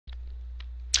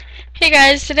Hey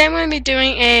guys, today I'm going to be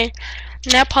doing a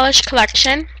nail polish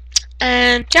collection,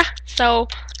 and yeah, so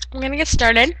I'm going to get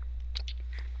started.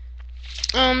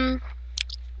 I'm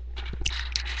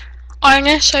going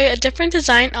to show you a different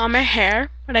design on my hair,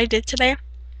 what I did today.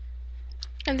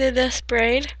 I did this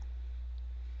braid,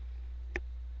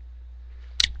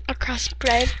 across the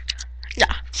braid,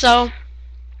 yeah, so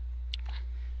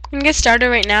I'm going to get started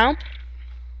right now.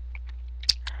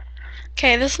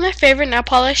 Okay, this is my favorite nail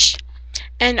polish,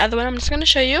 and the other one I'm just going to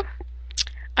show you.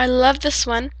 I love this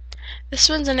one. This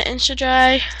one's an Insta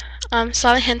Dry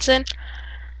Sally Hansen.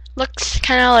 Looks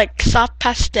kind of like soft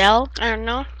pastel, I don't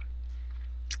know,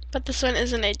 but this one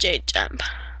isn't a jade gem.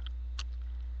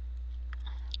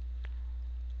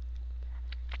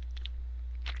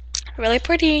 Really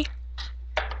pretty.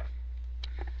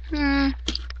 Then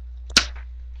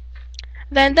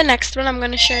the next one I'm going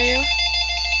to show you.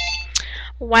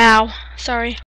 Wow, sorry.